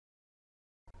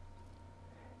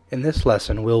In this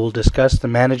lesson, we will discuss the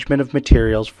management of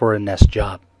materials for a nest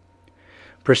job.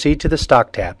 Proceed to the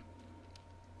Stock tab.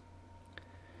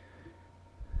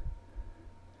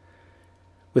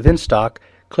 Within Stock,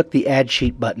 click the Add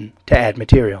Sheet button to add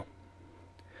material.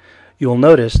 You will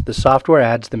notice the software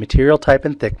adds the material type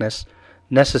and thickness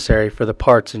necessary for the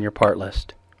parts in your part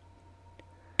list.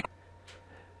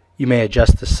 You may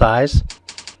adjust the size,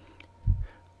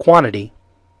 quantity,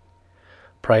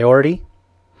 priority,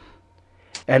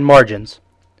 and margins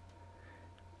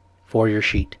for your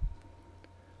sheet.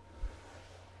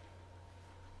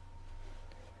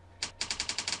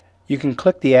 You can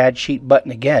click the Add Sheet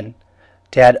button again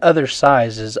to add other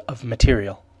sizes of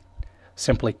material.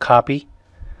 Simply copy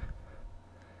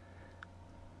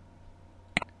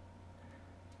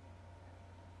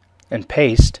and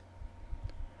paste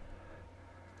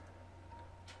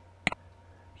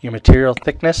your material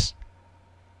thickness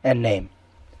and name.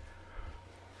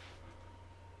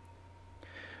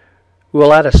 We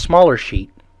will add a smaller sheet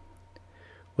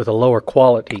with a lower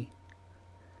quality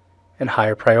and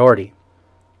higher priority.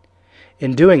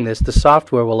 In doing this, the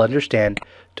software will understand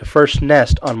to first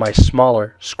nest on my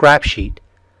smaller scrap sheet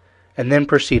and then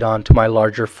proceed on to my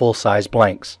larger full-size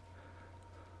blanks.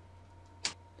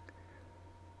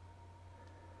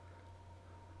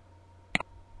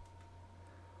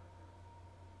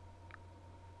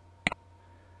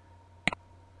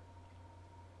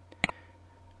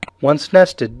 Once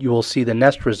nested, you will see the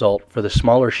nest result for the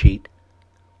smaller sheet,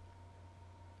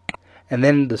 and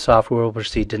then the software will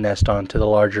proceed to nest onto the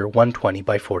larger 120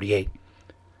 by 48.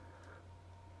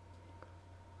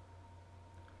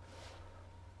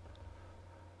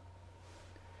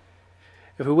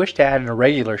 If we wish to add an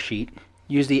irregular sheet,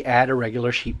 use the Add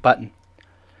Irregular Sheet button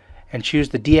and choose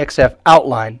the DXF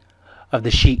outline of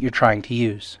the sheet you're trying to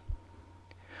use.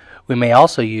 We may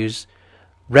also use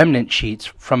remnant sheets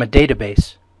from a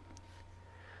database.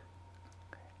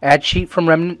 Add Sheet from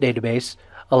Remnant Database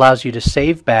allows you to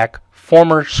save back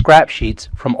former scrap sheets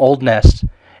from old nests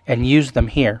and use them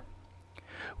here.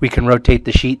 We can rotate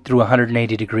the sheet through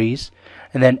 180 degrees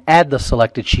and then add the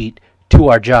selected sheet to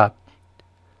our job.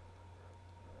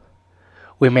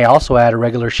 We may also add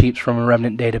irregular sheets from a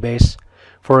Remnant Database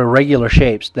for irregular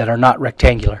shapes that are not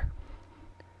rectangular.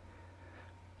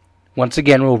 Once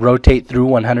again, we'll rotate through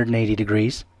 180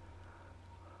 degrees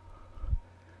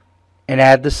and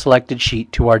add the selected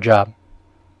sheet to our job.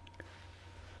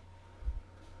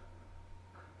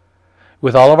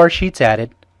 With all of our sheets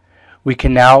added, we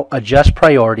can now adjust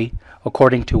priority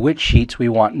according to which sheets we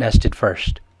want nested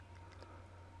first.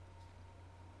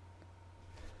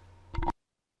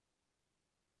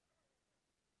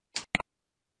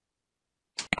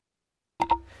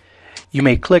 You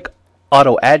may click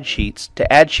Auto Add Sheets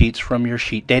to add sheets from your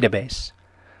sheet database.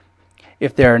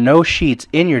 If there are no sheets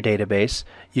in your database,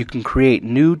 you can create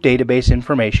new database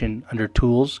information under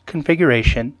Tools,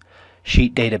 Configuration,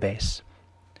 Sheet Database.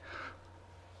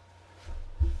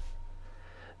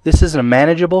 This is a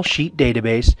manageable sheet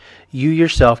database you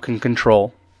yourself can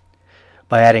control.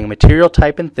 By adding material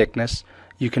type and thickness,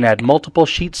 you can add multiple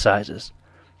sheet sizes.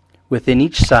 Within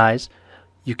each size,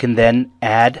 you can then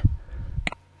add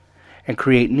and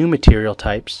create new material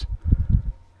types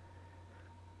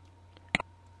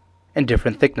and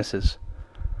different thicknesses.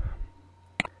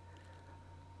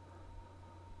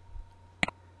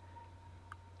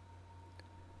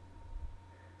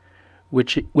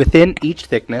 Within each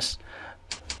thickness,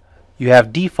 you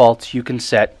have defaults you can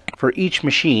set for each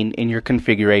machine in your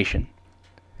configuration.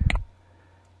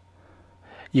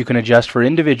 You can adjust for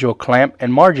individual clamp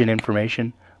and margin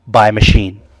information by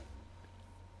machine.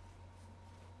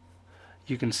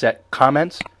 You can set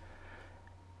comments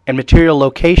and material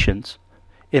locations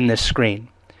in this screen,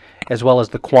 as well as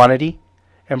the quantity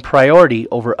and priority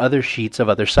over other sheets of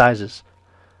other sizes.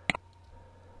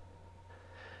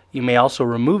 You may also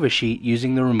remove a sheet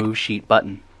using the Remove Sheet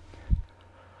button.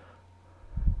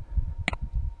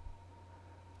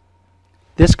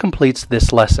 This completes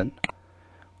this lesson.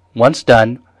 Once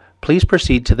done, please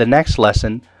proceed to the next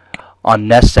lesson on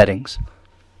nest settings.